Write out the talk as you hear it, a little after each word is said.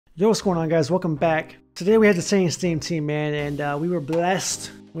Yo, what's going on, guys? Welcome back. Today we had the Saints team, man, and we were blessed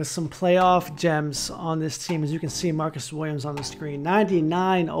with some playoff gems on this team. As you can see, Marcus Williams on the screen,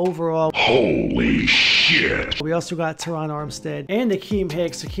 99 overall. Holy shit! We also got ARMSTEAD and Akeem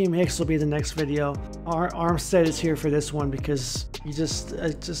Hicks. Akeem Hicks will be the next video. ARMSTEAD is here for this one because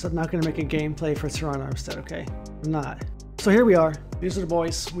I'm not going to make a gameplay for ARMSTEAD, okay? I'm not. So here we are. These are the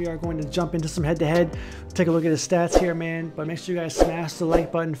boys. We are going to jump into some head-to-head. Take a look at his stats here, man. But make sure you guys smash the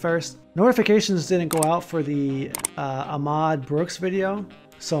like button first. Notifications didn't go out for the Ahmad Brooks video.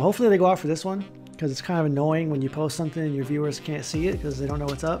 So hopefully they go out for this one, because it's kind of annoying when you post something and your viewers can't see it because they don't know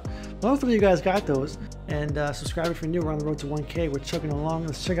what's up. But hopefully you guys got those. And subscribe if you're new. We're on the road to 1K. We're chugging along.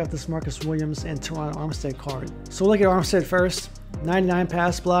 Let's check out this Marcus Williams and ARMSTEAD card. So we'll look at ARMSTEAD first. 99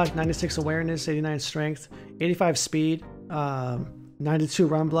 pass block, 96 awareness, 89 strength, 85 speed. 92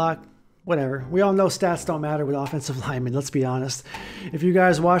 run block, whatever. We all know stats don't matter with offensive linemen, let's be honest. If you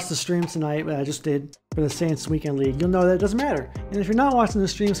guys watched the stream tonight, that I just did for the Saints Weekend League, you'll know that it doesn't matter. And if you're not watching the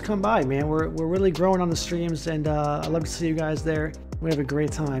streams, come by, man. We're really growing on the streams, and I love to see you guys there. We have a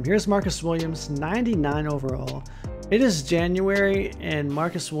great time. Here's Marcus Williams, 99 overall. It is January, and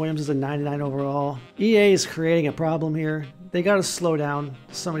Marcus Williams is a 99 overall. EA is creating a problem here. They got to slow down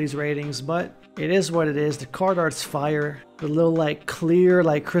some of these ratings, but it is what it is. The card art's fire. The little like clear,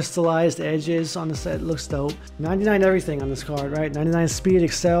 like crystallized edges on the set looks dope. 99 everything on this card, right? 99 speed,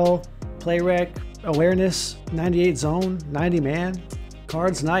 excel, play rec, awareness, 98 zone, 90 man.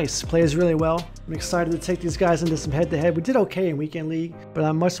 Card's nice. Plays really well. I'm excited to take these guys into some head-to-head. We did okay in Weekend League, but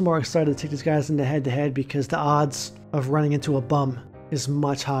I'm much more excited to take these guys into head-to-head because the odds of running into a bum is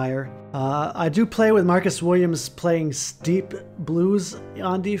much higher. I do play with Marcus Williams playing deep blues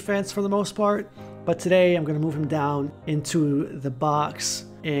on defense for the most part, but today I'm going to move him down into the box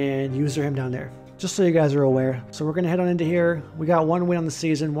and user him down there, just so you guys are aware. So we're going to head on into here. We got one win on the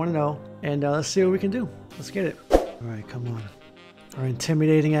season, 1-0, and let's see what we can do. Let's get it. All right, come on. Our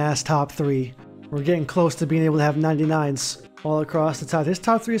intimidating ass top three. We're getting close to being able to have 99s all across the top. This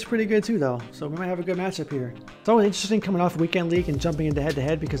top three is pretty good too, though, so we might have a good matchup here. It's always interesting coming off Weekend League and jumping into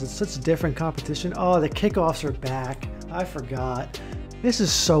head-to-head because it's such a different competition. Oh, the kickoffs are back. I forgot. This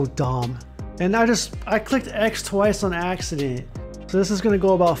is so dumb. And I clicked X twice on accident. So this is going to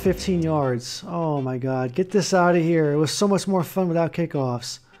go about 15 yards. Oh my god. Get this out of here. It was so much more fun without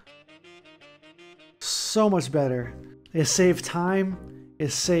kickoffs. So much better. It saved time. It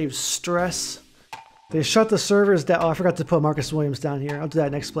saves stress. They shut the servers down. Oh, I forgot to put Marcus Williams down here. I'll do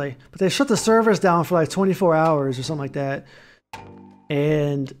that next play. But they shut the servers down for like 24 hours or something like that.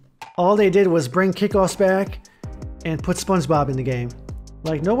 And all they did was bring kickoffs back and put SpongeBob in the game.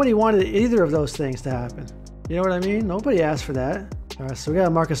 Like, nobody wanted either of those things to happen. You know what I mean? Nobody asked for that. All right, so we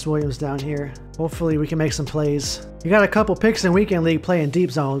got Marcus Williams down here. Hopefully we can make some plays. You got a couple picks in Weekend League playing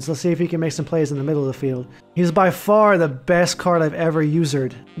deep zones. Let's see if he can make some plays in the middle of the field. He's by far the best card I've ever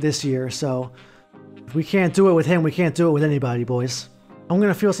usered this year, so if we can't do it with him, we can't do it with anybody, boys. I'm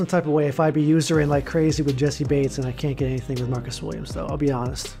going to feel some type of way if I be usering like crazy with Jesse Bates and I can't get anything with Marcus Williams, though. I'll be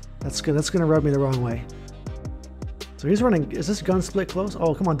honest. That's going to rub me the wrong way. So he's running. Is this gun split close?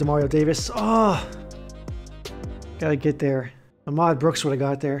 Oh, come on, Demario Davis. Oh! Gotta get there. Ahmad Brooks would have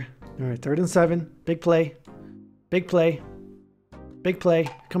got there. All right, 3rd and 7. Big play. Big play. Big play.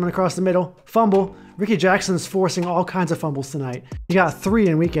 Coming across the middle. Fumble. Ricky Jackson's forcing all kinds of fumbles tonight. He got 3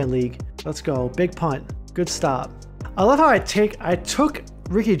 in Weekend League. Let's go. Big punt. Good stop. I love how I took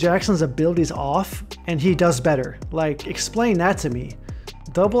Ricky Jackson's abilities off and he does better. Like, explain that to me.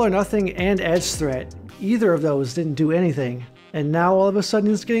 Double or nothing and edge threat. Either of those didn't do anything. And now all of a sudden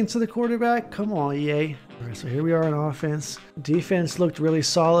he's getting to the quarterback? Come on, EA. All right, so here we are on offense. Defense looked really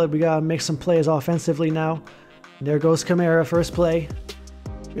solid. We got to make some plays offensively now. And there goes Kamara, first play.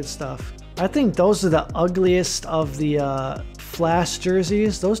 Good stuff. I think those are the ugliest of the Flash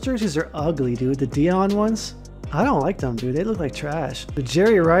jerseys. Those jerseys are ugly, dude. The Dion ones. I don't like them, dude. They look like trash. The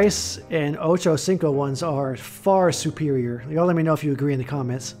Jerry Rice and Ocho Cinco ones are far superior. Y'all let me know if you agree in the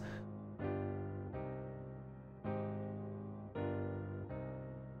comments.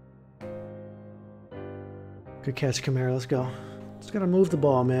 Good catch, Kamara. Let's go. Just gotta move the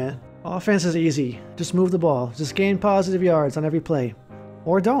ball, man. Offense is easy. Just move the ball. Just gain positive yards on every play.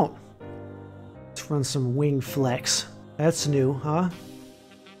 Or don't. Let's run some wing flex. That's new, huh?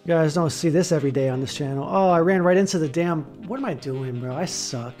 You guys don't see this every day on this channel. Oh, I ran right into the damn... What am I doing, bro? I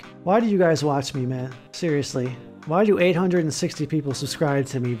suck. Why do you guys watch me, man? Seriously. Why do 860 people subscribe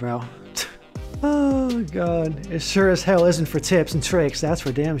to me, bro? Oh, God. It sure as hell isn't for tips and tricks. That's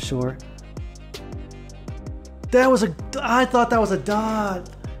for damn sure. That was a... I thought that was a dot.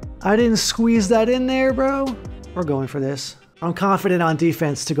 I didn't squeeze that in there, bro. We're going for this. I'm confident on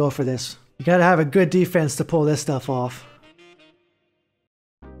defense to go for this. You gotta have a good defense to pull this stuff off.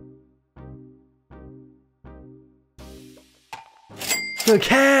 Good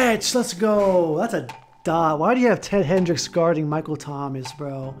catch! Let's go! That's a dot. Why do you have Ted Hendricks guarding Michael Thomas,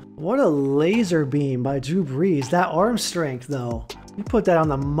 bro? What a laser beam by Drew Brees. That arm strength, though. You put that on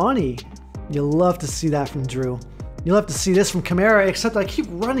the money. You love to see that from Drew. You love to see this from Kamara, except I keep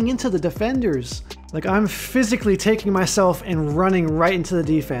running into the defenders. Like, I'm physically taking myself and running right into the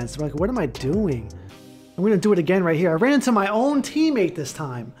defense. I'm like, what am I doing? I'm gonna do it again right here. I ran into my own teammate this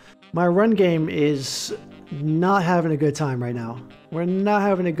time. My run game is not having a good time right now. We're not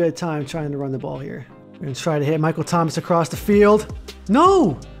having a good time trying to run the ball here. We're gonna try to hit Michael Thomas across the field.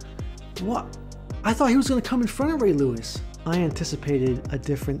 No! What? I thought he was gonna come in front of Ray Lewis. I anticipated a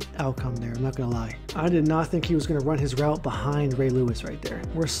different outcome there, I'm not gonna lie. I did not think he was gonna run his route behind Ray Lewis right there.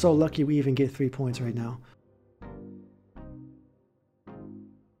 We're so lucky we even get 3 points right now.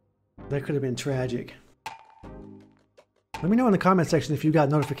 That could have been tragic. Let me know in the comment section if you got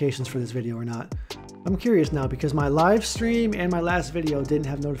notifications for this video or not. I'm curious now because my live stream and my last video didn't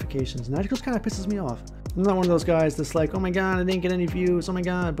have notifications, and that just kind of pisses me off. I'm not one of those guys that's like, oh my god, I didn't get any views, oh my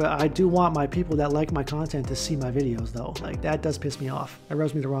god, but I do want my people that like my content to see my videos though. Like, that does piss me off. That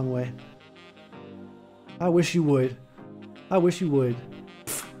rubs me the wrong way. I wish you would. I wish you would.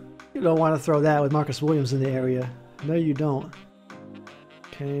 You don't want to throw that with Marcus Williams in the area. No, you don't.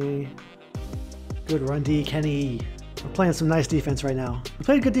 Okay. Good run D, Kenny. We're playing some nice defense right now. We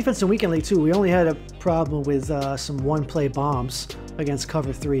played good defense in Weekend League too. We only had a problem with some one-play bombs against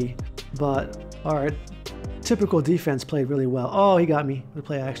cover 3, but our typical defense played really well. Oh, he got me with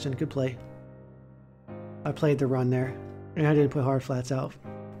play action. Good play. I played the run there, and I didn't put hard flats out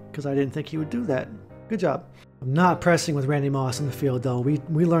because I didn't think he would do that. Good job. I'm not pressing with Randy Moss in the field though. We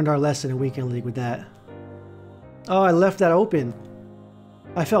learned our lesson in Weekend League with that. Oh, I left that open.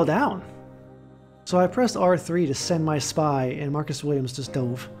 I fell down. So I pressed R3 to send my spy, and Marcus Williams just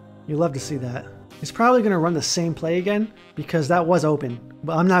dove. You love to see that. He's probably going to run the same play again, because that was open.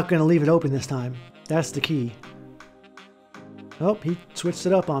 But I'm not going to leave it open this time. That's the key. Oh, he switched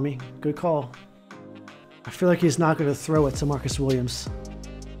it up on me. Good call. I feel like he's not going to throw it to Marcus Williams.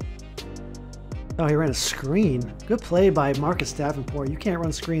 Oh, he ran a screen. Good play by Marcus Davenport. You can't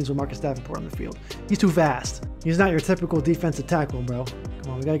run screens with Marcus Davenport on the field. He's too fast. He's not your typical defensive tackle, bro.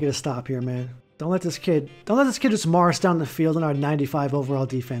 Come on, we got to get a stop here, man. Don't let this kid just march down the field in our 95 overall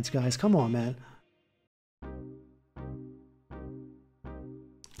defense, guys. Come on, man.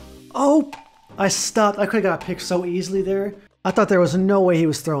 Oh, I stopped. I could have got picked so easily there. I thought there was no way he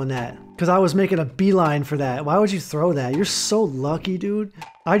was throwing that because I was making a beeline for that. Why would you throw that? You're so lucky, dude.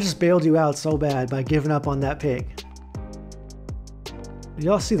 I just bailed you out so bad by giving up on that pick.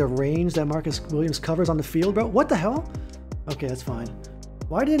 Y'all see the range that Marcus Williams covers on the field, bro? What the hell? Okay, that's fine.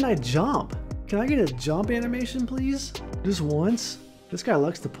 Why didn't I jump? Can I get a jump animation, please? Just once? This guy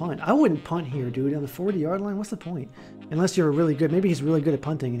likes to punt. I wouldn't punt here, dude. On the 40-yard line, what's the point? Unless you're really good. Maybe he's really good at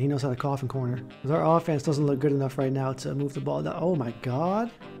punting and he knows how to cough and corner. Because our offense doesn't look good enough right now to move the ball down. Oh my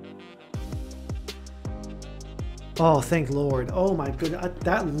god. Oh, thank Lord. Oh my goodness.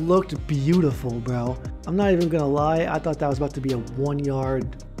 That looked beautiful, bro. I'm not even going to lie. I thought that was about to be a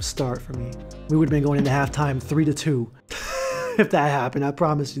 1-yard start for me. We would have been going into halftime 3-2. If that happened, I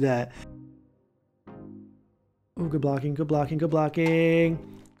promise you that. Oh, good blocking, good blocking, good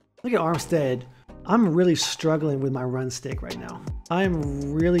blocking. Look at Armstead. I'm really struggling with my run stick right now. I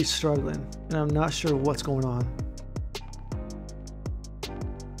am really struggling, and I'm not sure what's going on.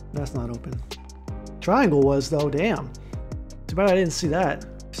 That's not open. Triangle was, though, damn. Too bad I didn't see that.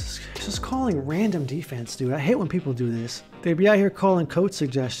 Just calling random defense, dude. I hate when people do this. They'd be out here calling coach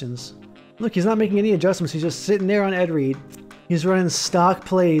suggestions. Look, he's not making any adjustments. He's just sitting there on Ed Reed. He's running stock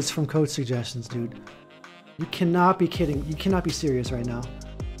plays from coach suggestions, dude. You cannot be kidding. You cannot be serious right now.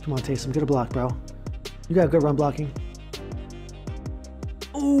 Come on, Taysom. Get a block, bro. You got good run blocking.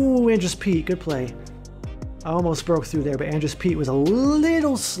 Ooh, Andrews Pete. Good play. I almost broke through there, but Andrews Pete was a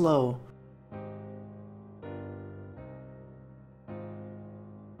little slow.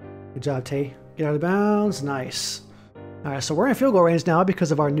 Good job, Tay. Get out of bounds. Nice. All right, so we're in field goal range now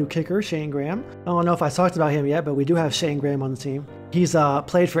because of our new kicker, Shane Graham. I don't know if I talked about him yet, but we do have Shane Graham on the team. He's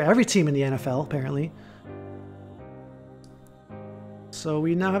played for every team in the NFL, apparently. So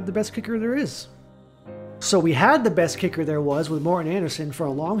we now have the best kicker there is. So we had the best kicker there was with Morton Anderson for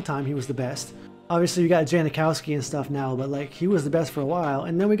a long time. He was the best. Obviously, we got Janikowski and stuff now, but like he was the best for a while.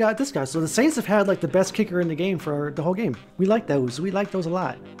 And then we got this guy. So the Saints have had like the best kicker in the game for the whole game. We like those. We like those a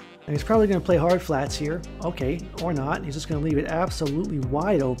lot. And he's probably going to play hard flats here. Okay, or not. He's just going to leave it absolutely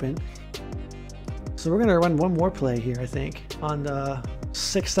wide open. So we're gonna run one more play here, I think. On the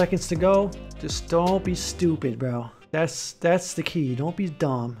 6 seconds to go. Just don't be stupid, bro. That's the key. Don't be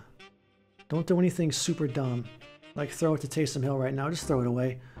dumb. Don't do anything super dumb. Like throw it to Taysom Hill right now. Just throw it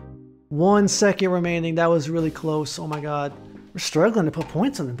away. 1 second remaining. That was really close. Oh my god. We're struggling to put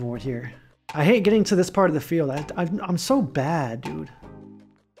points on the board here. I hate getting to this part of the field. I'm so bad, dude.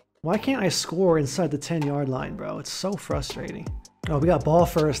 Why can't I score inside the 10-yard line, bro? It's so frustrating. Oh, we got ball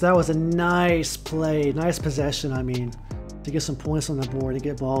first. That was a nice play. Nice possession, I mean. To get some points on the board, to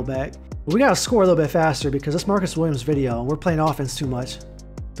get ball back. But we gotta score a little bit faster because this Marcus Williams video, we're playing offense too much.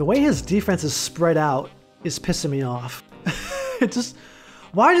 The way his defense is spread out is pissing me off. It just...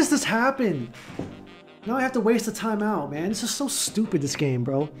 Why does this happen? Now I have to waste a timeout, man. This is so stupid, this game,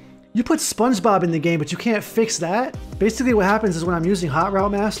 bro. You put SpongeBob in the game, but you can't fix that? Basically what happens is when I'm using Hot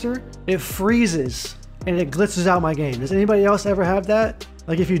Route Master, it freezes and it glitches out my game. Does anybody else ever have that?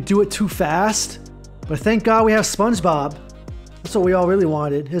 Like if you do it too fast? But thank God we have SpongeBob. That's what we all really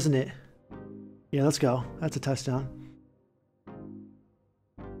wanted, isn't it? Yeah, let's go. That's a touchdown.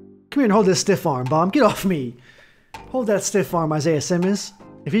 Come here and hold this stiff arm, Bomb. Get off me. Hold that stiff arm, Isaiah Simmons.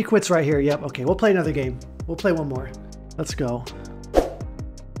 If he quits right here, yep, okay, we'll play another game. We'll play one more. Let's go.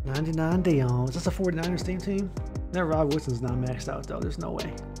 99 Dion. Is this a 49ers team? That Rod Wilson's not maxed out, though. There's no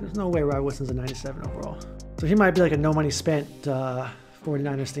way. There's no way Rod Wilson's a 97 overall. So he might be like a no money spent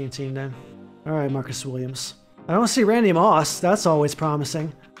 49ers team then. All right, Marcus Williams. I don't see Randy Moss. That's always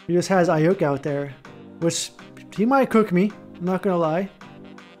promising. He just has Ayuk out there, which he might cook me. I'm not going to lie.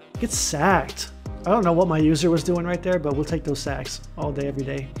 Get sacked. I don't know what my user was doing right there, but we'll take those sacks all day, every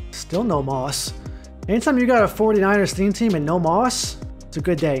day. Still no Moss. Anytime you got a 49ers team and no Moss, it's a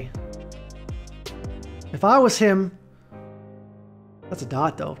good day. If I was him... That's a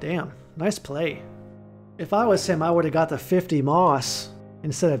dot, though. Damn. Nice play. If I was him, I would have got the 50 Moss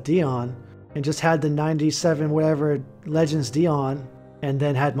instead of Dion and just had the 97 whatever Legends Dion and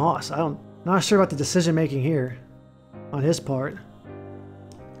then had Moss. Not sure about the decision making here on his part.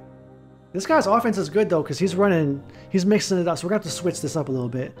 This guy's offense is good though because he's mixing it up. So we're gonna have to switch this up a little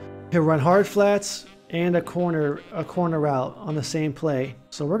bit. He'll run hard flats and a corner route on the same play.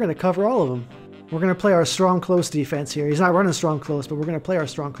 So we're gonna cover all of them. We're gonna play our strong close defense here. He's not running strong close, but we're gonna play our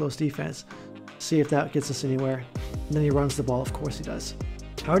strong close defense. See if that gets us anywhere. And then he runs the ball. Of course he does.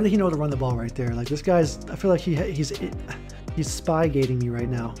 How did he know to run the ball right there? Like this guy's, I feel like he's spy gating me right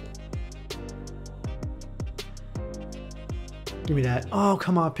now. Give me that. Oh,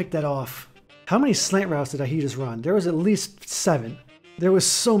 come on, pick that off. How many slant routes did he just run? There was at least 7. There was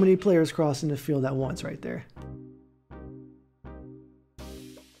so many players crossing the field at once right there.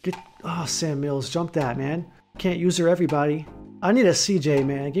 Oh, Sam Mills, jump that, man. Can't user everybody. I need a CJ,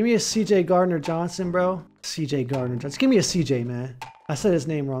 man. Give me a CJ Gardner-Johnson, bro. CJ Gardner-Johnson. Give me a CJ, man. I said his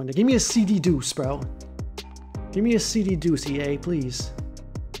name wrong. Give me a CD Deuce, bro. Give me a CD Deuce, EA, please.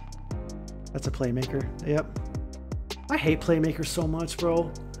 That's a playmaker. Yep. I hate playmakers so much,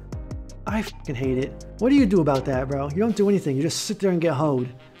 bro. I fucking hate it. What do you do about that, bro? You don't do anything. You just sit there and get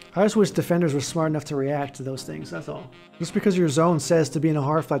hoed. I just wish defenders were smart enough to react to those things, that's all. Just because your zone says to be in a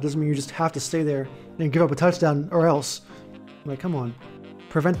hard flat doesn't mean you just have to stay there and give up a touchdown or else. Like, come on.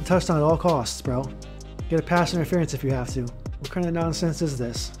 Prevent the touchdown at all costs, bro. Get a pass interference if you have to. What kind of nonsense is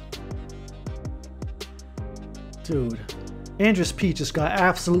this? Dude. Andrus Peat just got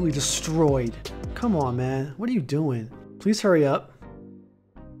absolutely destroyed. Come on, man. What are you doing? Please hurry up.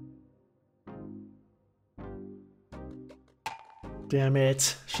 Damn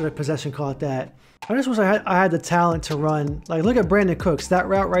it. Should have possession caught that. I just wish I had the talent to run. Like, look at Brandon Cooks. That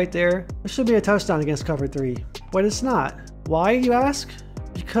route right there. It should be a touchdown against cover 3. But it's not. Why, you ask?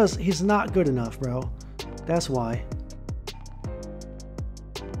 Because he's not good enough, bro. That's why.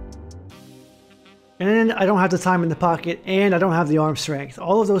 And I don't have the time in the pocket, and I don't have the arm strength.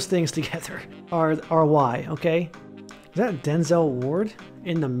 All of those things together are why, okay? Is that Denzel Ward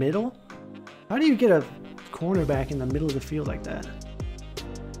in the middle? How do you get a cornerback in the middle of the field like that?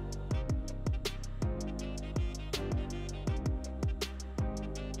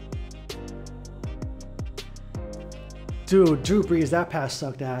 Dude, Drew Brees, that pass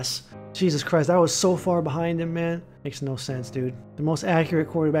sucked ass. Jesus Christ, I was so far behind him, man. Makes no sense, dude. The most accurate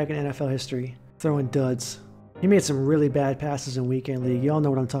quarterback in NFL history. Throwing duds. He made some really bad passes in Weekend League. Y'all know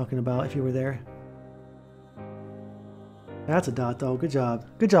what I'm talking about if you were there. That's a dot, though. Good job.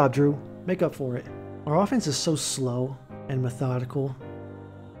 Good job, Drew. Make up for it. Our offense is so slow and methodical.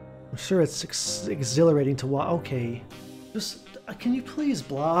 I'm sure it's exhilarating to watch. Okay. Just, can you please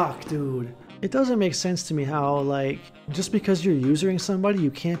block, dude? It doesn't make sense to me how, like, just because you're usering somebody, you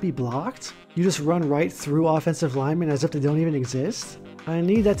can't be blocked? You just run right through offensive linemen as if they don't even exist? I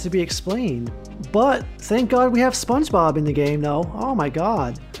need that to be explained. But thank God we have SpongeBob in the game though. Oh my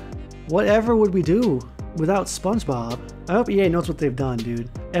God. Whatever would we do without SpongeBob? I hope EA knows what they've done, dude.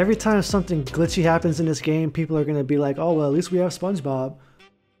 Every time something glitchy happens in this game, people are gonna be like, oh well, at least we have SpongeBob.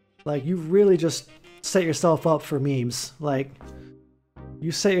 Like, you really just set yourself up for memes. Like,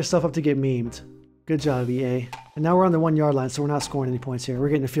 you set yourself up to get memed. Good job, EA. And now we're on the 1 yard line, so we're not scoring any points here. We're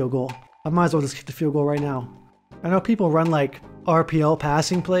getting a field goal. I might as well just kick the field goal right now. I know people run like RPO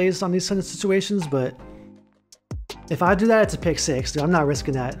passing plays on these kind of situations, but if I do that, it's a pick 6, dude. I'm not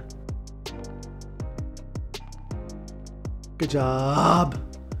risking that. Good job.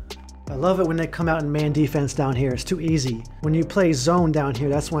 I love it when they come out in man defense down here. It's too easy. When you play zone down here,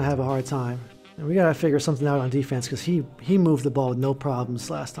 that's when I have a hard time. And we gotta figure something out on defense because he moved the ball with no problems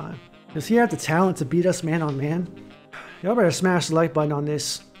last time. Does he have the talent to beat us man on man? Y'all better smash the like button on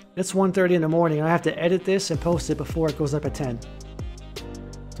this. It's 1:30 in the morning and I have to edit this and post it before it goes up at 10.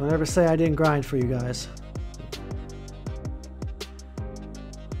 Don't ever say I didn't grind for you guys.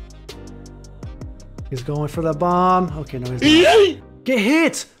 He's going for the bomb. Okay, no, he's not. Get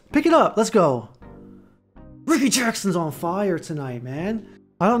hit! Pick it up! Let's go! Ricky Jackson's on fire tonight, man.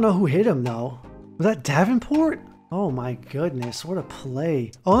 I don't know who hit him, though. Was that Davenport? Oh my goodness, what a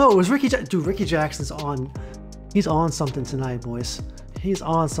play. Oh no, it was Ricky Jackson. Dude, Ricky Jackson's on. He's on something tonight, boys. He's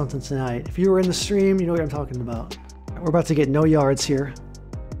on something tonight. If you were in the stream, you know what I'm talking about. We're about to get no yards here.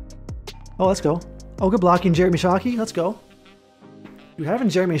 Oh, let's go. Oh, good blocking, Jeremy Shockey. Let's go. Dude, having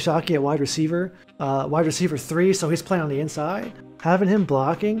Jeremy Shockey at wide receiver 3, so he's playing on the inside. Having him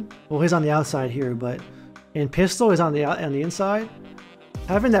blocking, well, he's on the outside here, but in pistol, he's on the inside.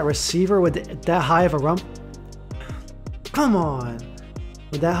 Having that receiver with that high of a run, come on,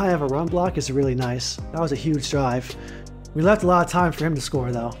 with that high of a run block is really nice. That was a huge drive. We left a lot of time for him to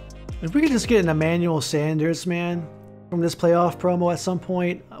score, though. If we could just get an Emmanuel Sanders, man, from this playoff promo at some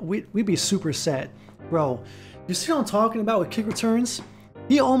point, we'd be super set, bro. You see what I'm talking about with kick returns?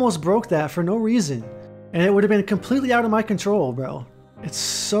 He almost broke that for no reason. And it would have been completely out of my control, bro. It's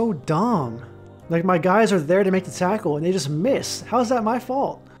so dumb. Like, my guys are there to make the tackle and they just miss. How is that my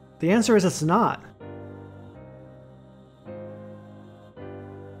fault? The answer is it's not.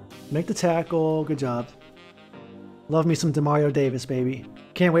 Make the tackle. Good job. Love me some Demario Davis, baby.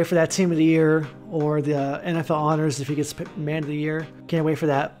 Can't wait for that Team of the Year or the NFL Honors if he gets Man of the Year. Can't wait for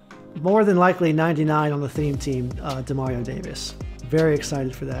that. More than likely 99 on the theme team, Demario Davis. Very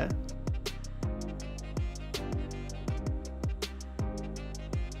excited for that.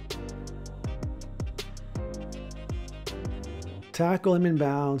 Tackle him in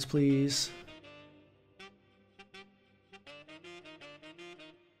bounds, please.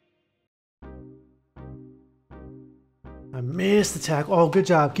 I missed the tackle. Oh, good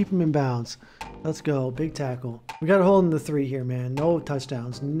job. Keep him in bounds. Let's go. Big tackle. We got to hold him to 3 here, man. No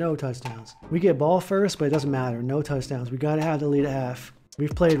touchdowns. No touchdowns. We get ball first, but it doesn't matter. No touchdowns. We got to have the lead at half.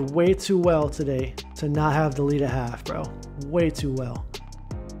 We've played way too well today to not have the lead at half, bro. Way too well.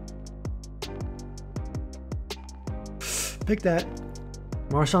 Pick that.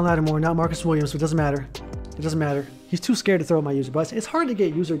 Marshawn Lattimore, not Marcus Williams, but it doesn't matter. It doesn't matter. He's too scared to throw at my user, but it's hard to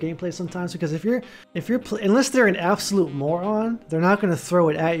get user gameplay sometimes because if you're unless they're an absolute moron, they're not going to throw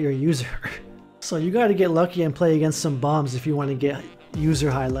it at your user. So you got to get lucky and play against some bums if you want to get user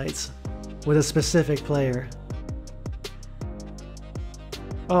highlights with a specific player.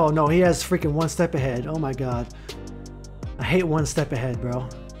 Oh no, he has freaking 1 step ahead. Oh my god. I hate 1 step ahead, bro.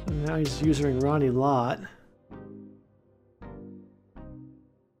 And now he's using Ronnie Lott.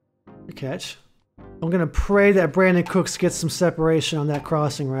 Good catch. I'm gonna pray that Brandon Cooks gets some separation on that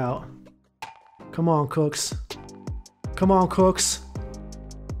crossing route. Come on, Cooks. Come on, Cooks.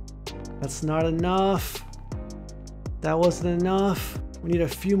 That's not enough. That wasn't enough. We need a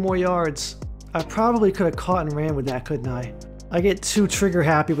few more yards. I probably could have caught and ran with that, couldn't I? I get too trigger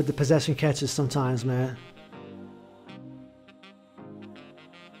happy with the possession catches sometimes, man.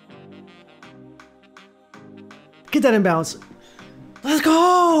 Get that in bounds. Let's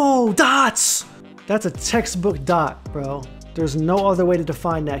go! Dots! That's a textbook dot, bro. There's no other way to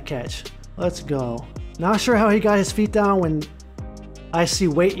define that catch. Let's go. Not sure how he got his feet down when I see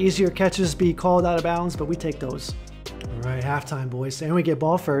way easier catches be called out of bounds, but we take those. All right, halftime, boys. And we get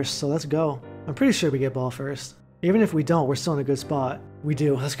ball first, so let's go. I'm pretty sure we get ball first. Even if we don't, we're still in a good spot. We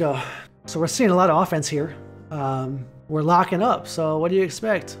do. Let's go. So we're seeing a lot of offense here. We're locking up, so what do you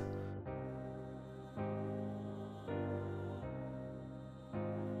expect?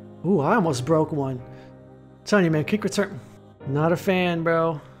 Ooh, I almost broke one. I'm telling you, man, kick return. Not a fan,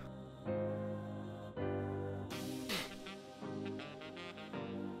 bro.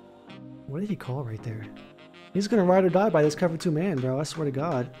 What did he call right there? He's gonna ride or die by this cover 2 man, bro. I swear to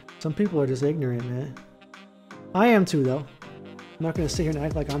God. Some people are just ignorant, man. I am too, though. I'm not gonna sit here and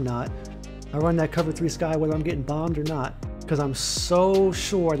act like I'm not. I run that cover 3 sky whether I'm getting bombed or not, because I'm so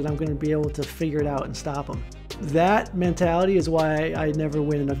sure that I'm gonna be able to figure it out and stop him. That mentality is why I never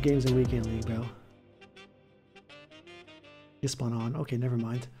win enough games in Weekend League, bro. He spun on. Okay, never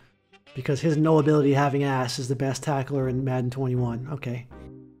mind. Because his no ability having ass is the best tackler in Madden 21. Okay.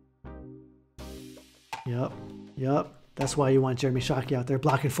 Yep. That's why you want Jeremy Shockey out there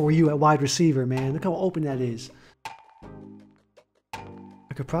blocking for you at wide receiver, man. Look how open that is.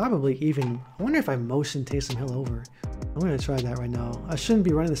 I could probably even... I wonder if I motion Taysom Hill over. I'm going to try that right now. I shouldn't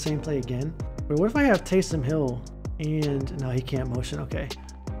be running the same play again. But what if I have Taysom Hill and... No, he can't motion. Okay.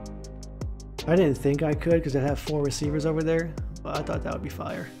 I didn't think I could because I have 4 receivers over there. But I thought that would be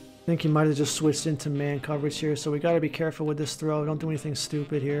fire. I think he might have just switched into man coverage here. So we got to be careful with this throw. Don't do anything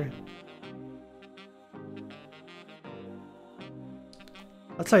stupid here.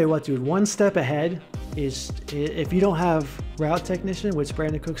 I'll tell you what, dude, one step ahead is, if you don't have route technician, which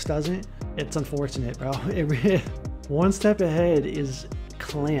Brandon Cooks doesn't, it's unfortunate, bro. One step ahead is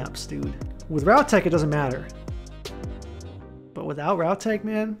clamps, dude. With route tech, it doesn't matter. But without route tech,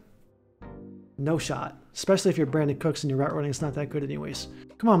 man, no shot. Especially if you're Brandon Cooks and your route running is not that good anyways.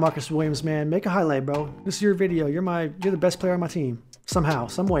 Come on, Marcus Williams, man. Make a highlight, bro. This is your video. You're the best player on my team. Somehow,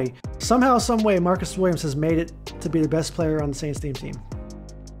 some way. Somehow, some way, Marcus Williams has made it to be the best player on the Saints team.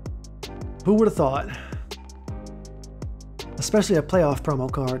 Who would have thought? Especially a playoff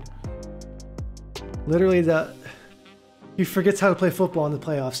promo card. Literally he forgets how to play football in the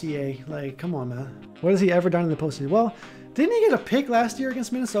playoffs, EA. Like, come on, man. What has he ever done in the postseason? Well, didn't he get a pick last year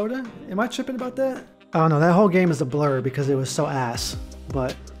against Minnesota? Am I tripping about that? I don't know. That whole game is a blur because it was so ass.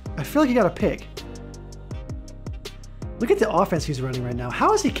 But I feel like he got a pick. Look at the offense he's running right now.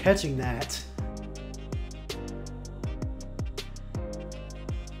 How is he catching that?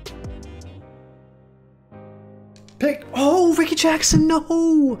 Pick. Oh, Ricky Jackson,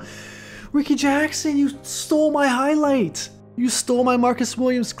 no! Ricky Jackson, you stole my highlight. You stole my Marcus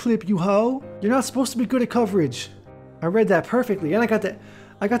Williams clip, you hoe. You're not supposed to be good at coverage. I read that perfectly, and I got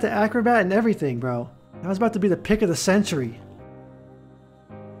the acrobat and everything, bro. That was about to be the pick of the century.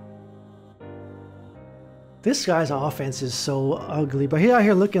 This guy's offense is so ugly, but he's out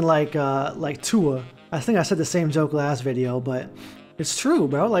here looking like Tua. I think I said the same joke last video, but it's true,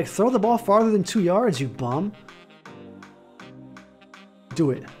 bro. Like, throw the ball farther than 2 yards, you bum.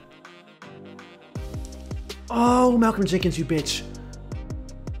 Do it. Oh, Malcolm Jenkins, you bitch.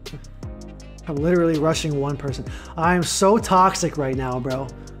 I'm literally rushing one person. I am so toxic right now, bro.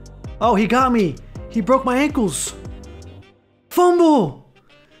 Oh, he got me. He broke my ankles. Fumble.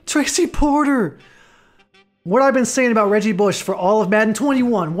 Tracy Porter. What I've been saying about Reggie Bush for all of Madden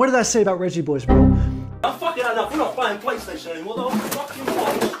 21. What did I say about Reggie Bush, bro? I'm fucking enough. We're not playing PlayStation anymore. Though.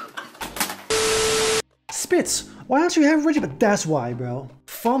 Fucking Spitz, why don't you have Reggie? But that's why, bro.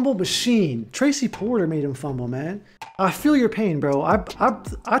 Fumble machine. Tracy Porter made him fumble, man. I feel your pain, bro.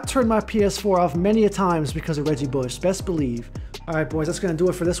 I turned my PS4 off many a times because of Reggie Bush. Best believe. All right, boys, that's going to do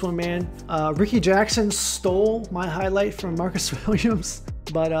it for this one, man. Ricky Jackson stole my highlight from Marcus Williams.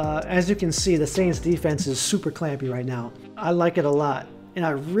 But as you can see, the Saints defense is super clampy right now. I like it a lot. And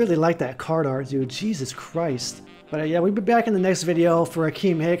I really like that card art, dude. Jesus Christ. But yeah, we'll be back in the next video for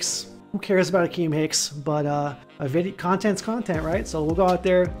Akeem Hicks. Who cares about Akeem Hicks? But content's content, right? So we'll go out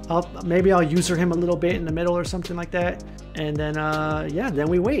there. Maybe I'll user him a little bit in the middle or something like that. And then, yeah, then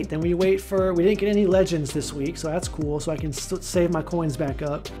we wait. Then we wait for... We didn't get any legends this week, so that's cool. So I can save my coins back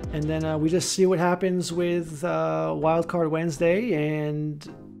up. And then we just see what happens with Wildcard Wednesday and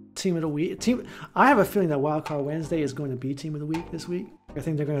Team of the Week. I have a feeling that Wildcard Wednesday is going to be Team of the Week this week. I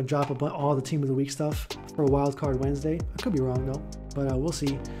think they're going to drop all the Team of the Week stuff for Wildcard Wednesday. I could be wrong, though. But we'll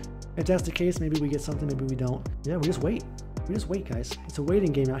see. If that's the case, maybe we get something, maybe we don't. Yeah, we just wait. We just wait, guys. It's a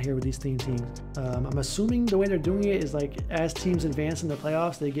waiting game out here with these teams. I'm assuming the way they're doing it is like as teams advance in the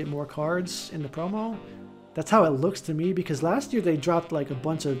playoffs, they get more cards in the promo. That's how it looks to me, because last year they dropped like a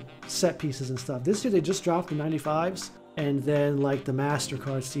bunch of set pieces and stuff. This year they just dropped the 95s and then like the Master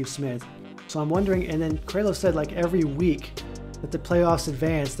card, Steve Smith. So I'm wondering, and then Kralo said like every week that the playoffs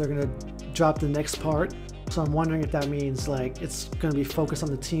advance, they're going to drop the next part. So I'm wondering if that means like it's going to be focused on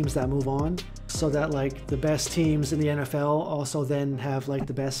the teams that move on, so that like the best teams in the NFL also then have like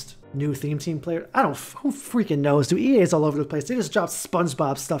the best new theme team player. Who freaking knows? Dude, EA's all over the place. They just dropped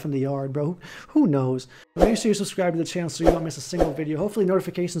SpongeBob stuff in the yard, bro. Who knows? But make sure you subscribe to the channel so you don't miss a single video. Hopefully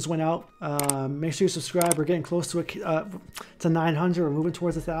notifications went out. Make sure you subscribe. We're getting close to 900. We're moving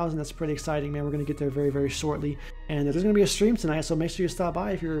towards 1,000. That's pretty exciting, man. We're going to get there very, very shortly. And there's going to be a stream tonight, so make sure you stop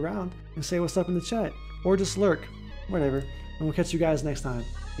by if you're around and say what's up in the chat. or just lurk, whatever. And we'll catch you guys next time.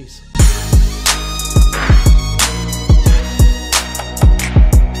 Peace.